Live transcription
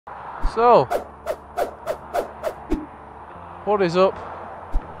So, what is up,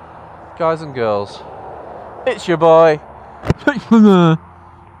 guys and girls? It's your boy,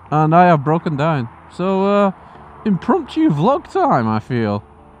 and I have broken down. So, impromptu vlog time, I feel.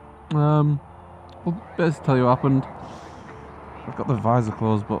 Well, better tell you what happened. I've got the visor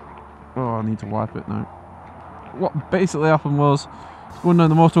closed, but oh, I need to wipe it now. What basically happened was, going down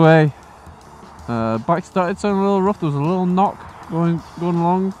the motorway, bike started sounding a little rough. There was a little knock going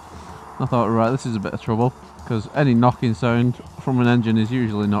along. I thought, right, this is a bit of trouble, because any knocking sound from an engine is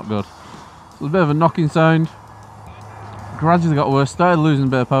usually not good. So it was a bit of a knocking sound. Gradually got worse, started losing a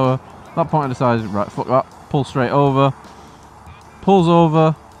bit of power. At that point I decided, right, fuck that, pull straight over. Pulls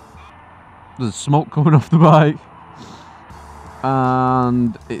over. There's smoke coming off the bike.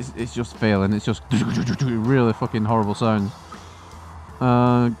 And it's just failing. It's just really fucking horrible sounds.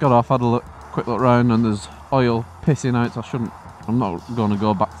 Got off, had a quick look round, and there's oil pissing out. So I'm not going to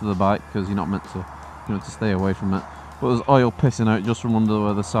go back to the bike because you're not meant to, you know, to stay away from it. But there's oil pissing out just from under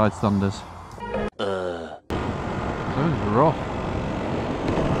where the side stand is. Sounds rough.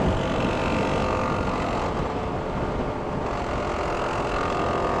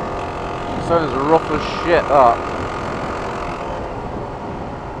 Sounds rough as shit, that.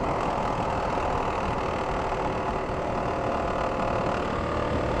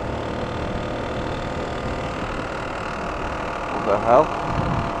 What the hell?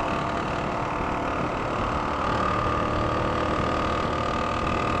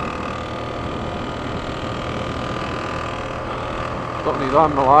 Don't need that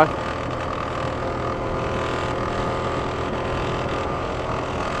in my life.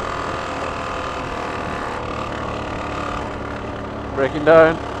 Breaking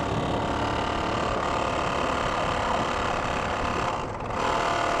down.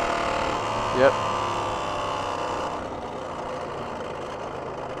 Yep.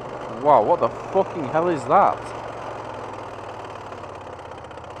 Wow, what the fucking hell is that?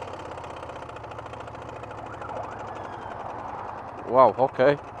 Wow,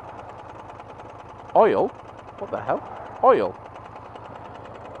 okay. Oil? What the hell? Oil?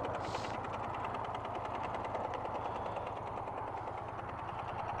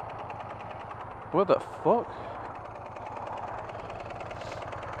 What the fuck?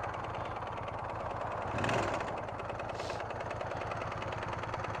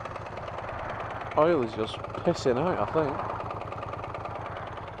 Oil is just pissing out, I think.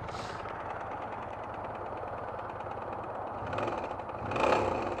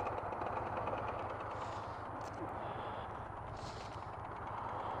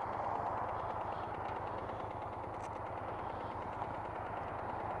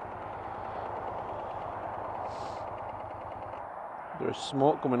 There's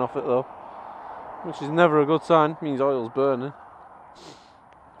smoke coming off it though, which is never a good sign. It means oil's burning.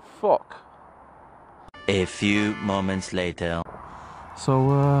 Fuck. A few moments later.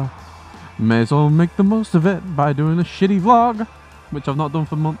 So, may as well make the most of it by doing a shitty vlog, which I've not done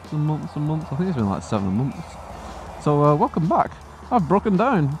for months and months and months. I think it's been like 7 months. So, welcome back. I've broken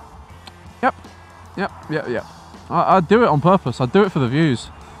down. Yep. I do it on purpose. I do it for the views.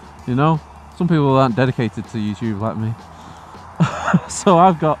 You know, some people aren't dedicated to YouTube like me. So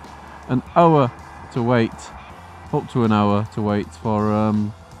I've got an hour to wait, up to an hour to wait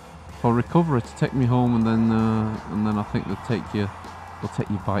for recovery to take me home, and then I think they'll take your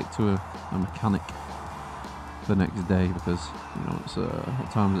bike to a mechanic the next day, because you know it's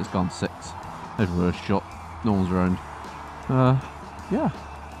what time is it? It's gone 6. Everywhere's shut. No one's around. Yeah.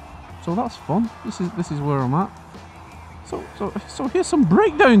 So that's fun. This is where I'm at. So here's some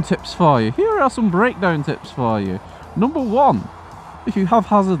breakdown tips for you. Here are some breakdown tips for you. Number 1, if you have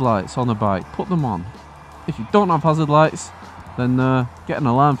hazard lights on a bike, put them on. If you don't have hazard lights, then get an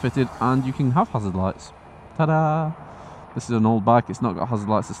alarm fitted and you can have hazard lights. Ta-da! This is an old bike, it's not got hazard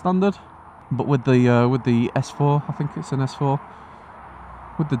lights as standard. But with the S4, I think it's an S4,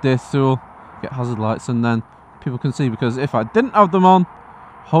 with the data tool, get hazard lights, and then people can see, because if I didn't have them on,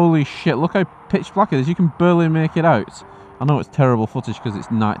 holy shit, look how pitch black it is, you can barely make it out. I know it's terrible footage because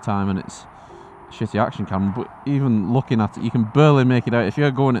it's night time and it's shitty action camera, but even looking at it, you can barely make it out. If you're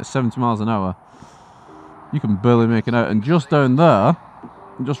going at 70 miles an hour, you can barely make it out. And just down there,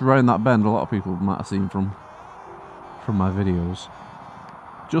 just round that bend, a lot of people might have seen from my videos,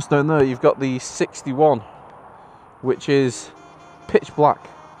 just down there you've got the 61, which is pitch black.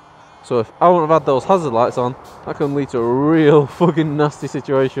 So if I wouldn't have had those hazard lights on, that can lead to a real fucking nasty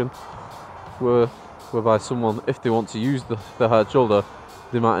situation whereby someone, if they want to use the hard shoulder,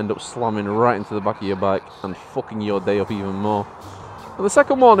 they might end up slamming right into the back of your bike and fucking your day up even more. And the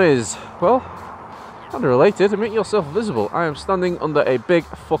second one is, well, kind of related, make yourself visible. I am standing under a big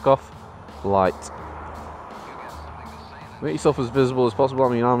fuck off light. Make yourself as visible as possible. I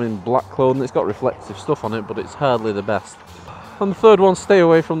mean, I'm in black clothing. It's got reflective stuff on it, but it's hardly the best. And the third one, stay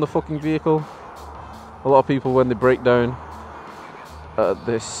away from the fucking vehicle. A lot of people, when they break down,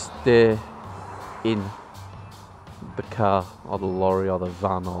 they stay in the car or the lorry or the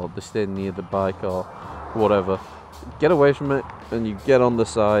van, or they stay near the bike or whatever. Get away from it and you get on the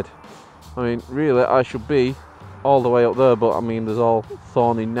side. I mean, really, I should be all the way up there, but I mean, there's all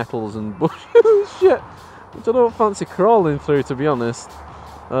thorny nettles and bushes and shit, which I don't fancy crawling through, to be honest.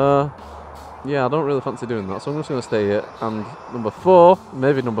 Yeah, I don't really fancy doing that, so I'm just going to stay here. And number 4,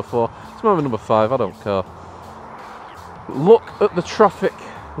 maybe number 4, it's maybe number 5, I don't care. Look at the traffic.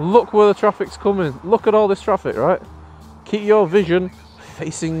 Look where the traffic's coming. Look at all this traffic, right? Keep your vision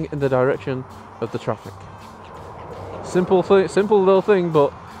facing in the direction of the traffic. Simple thing, simple little thing,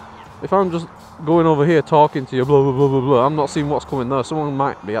 but if I'm just going over here talking to you, blah, blah, blah, blah, blah, I'm not seeing what's coming there. Someone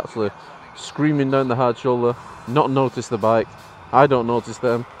might be actually screaming down the hard shoulder, not notice the bike. I don't notice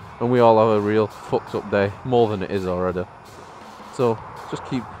them. And we all have a real fucked up day, more than it is already. So just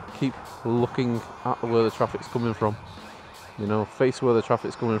keep looking at where the traffic's coming from. You know, face where the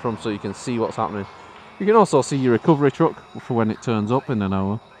traffic's coming from so you can see what's happening. You can also see your recovery truck for when it turns up in an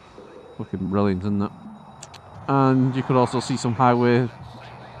hour. Fucking brilliant, isn't it? And you could also see some highways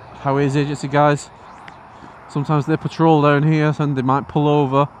agency guys. Sometimes they patrol down here and they might pull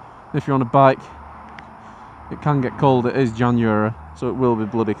over. If you're on a bike, it can get cold. It is January. So it will be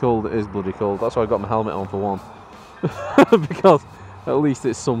bloody cold. It is bloody cold. That's why I got my helmet on for one, because at least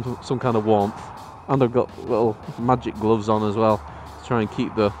it's some kind of warmth. And I've got little magic gloves on as well to try and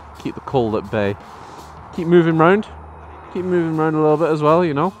keep the cold at bay. Keep moving round. Keep moving round a little bit as well.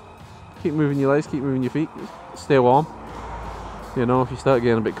 You know, keep moving your legs. Keep moving your feet. Stay warm. You know, if you start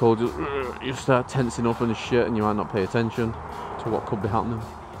getting a bit cold, you start tensing up and shit, and you might not pay attention to what could be happening.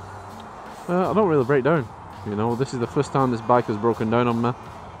 I don't really break down. You know, this is the first time this bike has broken down on me.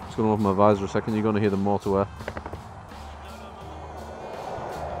 Just going to open my visor a second. You're going to hear the motorway.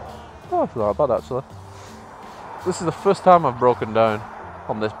 Oh, it's not bad actually. This is the first time I've broken down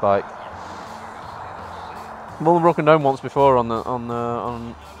on this bike. I've only broken down once before on the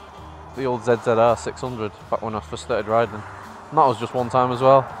old ZZR 600 back when I first started riding, and that was just one time as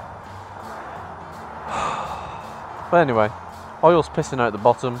well. But anyway, oil's pissing out the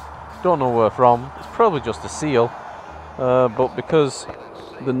bottom. Don't know where from. It's probably just a seal, but because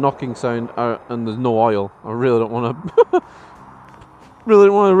the knocking sound out and there's no oil, I really don't want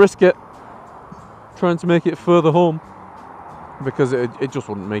to risk it trying to make it further home, because it just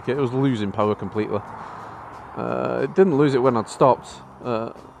wouldn't make it. It was losing power completely. It didn't lose it when I'd stopped,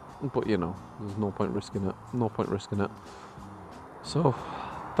 but you know, there's no point risking it. No point risking it. So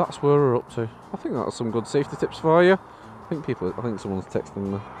that's where we're up to. I think that's some good safety tips for you. I think someone's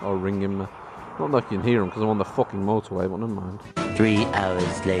texting me or ringing me. Not that I can hear them because I'm on the fucking motorway, but never mind. 3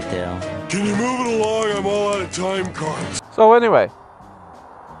 hours later. Can you move it along? I'm all out of time cards. So anyway,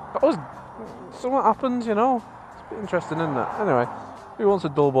 that was something happens, you know. It's a bit interesting, isn't it? Anyway, who wants a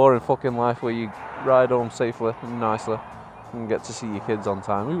dull, boring fucking life where you ride home safely and nicely and get to see your kids on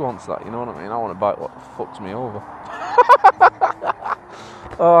time? Who wants that? You know what I mean? I want a bike what fucks me over.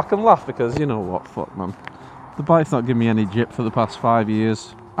 Oh, I can laugh because you know what? Fuck, man. The bike's not giving me any jip for the past 5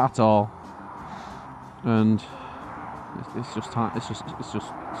 years at all, and it's just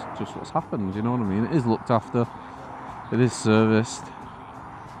what's happened. You know what I mean? It is looked after. It is serviced.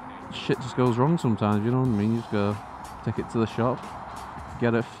 Shit just goes wrong sometimes. You know what I mean? You just go take it to the shop,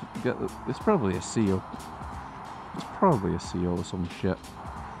 get it. It's probably a seal. It's probably a seal or some shit.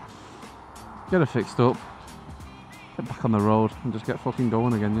 Get it fixed up. Get back on the road and just get fucking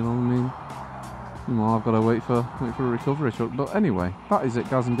going again. You know what I mean? You know, I've got to wait for a recovery truck. But anyway, that is it,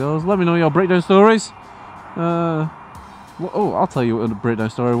 guys and girls. Let me know your breakdown stories. I'll tell you a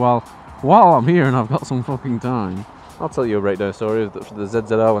breakdown story while I'm here and I've got some fucking time. I'll tell you a breakdown story of the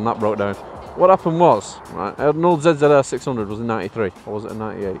ZZR when that broke down. What happened was, right, an old ZZR 600 was in 93, or was it a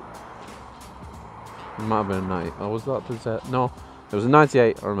 98? It might have been a 90. Or was that the Z? No, it was a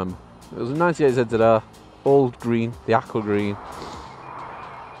 98, I remember. It was a 98 ZZR, old green, the aqua green.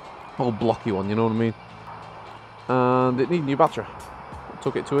 Old blocky one, you know what I mean? And it needed a new battery. I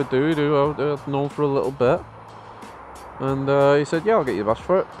took it to a dude who I've known for a little bit. And he said, yeah, I'll get you a battery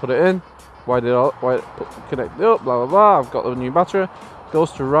for it. Put it in. Connect it up, blah, blah, blah. I've got the new battery.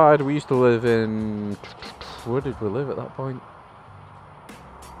 Goes to ride. We used to live in... Where did we live at that point?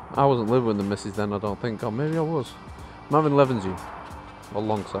 I wasn't living with the missus then, I don't think. Or maybe I was. I'm having Levenshulme.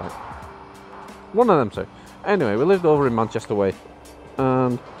 Alongside. One of them two. Anyway, we lived over in Manchester Way.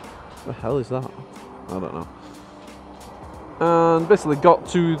 And... the hell is that? I don't know. And basically got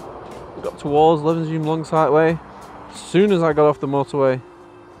to got towards Levenshulme Longsight Way. As soon as I got off the motorway,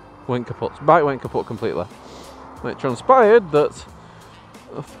 went kaput. Bike went kaput completely. And it transpired that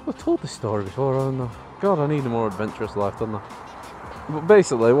I've told this story before, haven't I? God, I need a more adventurous life, don't I? But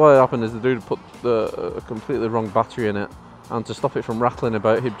basically, what happened is the dude put a completely wrong battery in it, and to stop it from rattling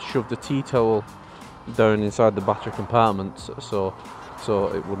about, he'd shoved a tea towel down inside the battery compartment, so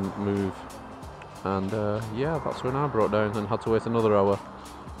it wouldn't move. And yeah, that's when I broke down and had to wait another hour.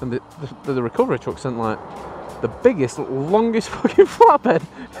 And the recovery truck sent like the biggest, longest fucking flatbed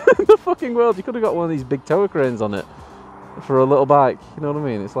in the fucking world. You could have got one of these big tower cranes on it for a little bike. You know what I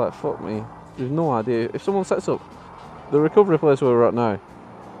mean? It's like, fuck me. There's no idea. If someone sets up the recovery place where we're at now,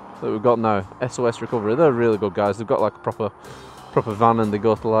 that we've got now, SOS Recovery, they're really good guys. They've got like a proper van, and they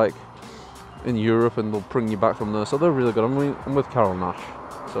go to like in Europe and they'll bring you back from there. So they're really good. I'm with Carol Nash,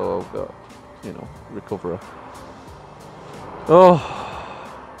 so I've got, you know, recovery. Oh.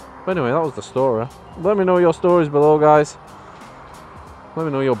 But anyway, that was the story. Let me know your stories below, guys. Let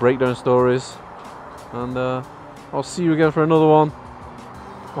me know your breakdown stories. And I'll see you again for another one.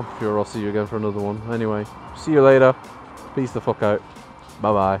 I'm sure I'll see you again for another one. Anyway, see you later. Peace the fuck out.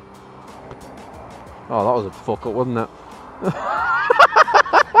 Bye-bye. Oh, that was a fuck up, wasn't it?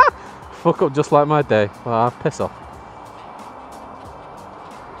 Fuck up just like my day. Piss off.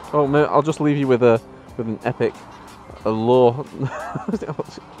 Oh, mate, I'll just leave you with an epic, a low...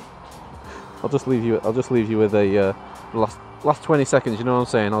 I'll just leave you with a last 20 seconds. You know what I'm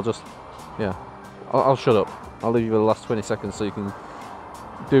saying? I'll shut up. I'll leave you with the last 20 seconds so you can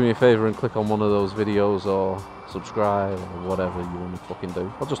do me a favour and click on one of those videos or subscribe or whatever you want to fucking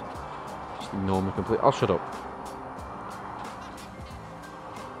do. I'll just ignore me completely. I'll shut up.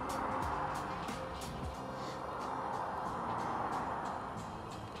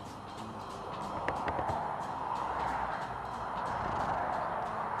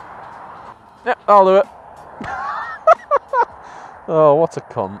 Yeah, I'll do it. Oh, what a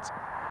cunt.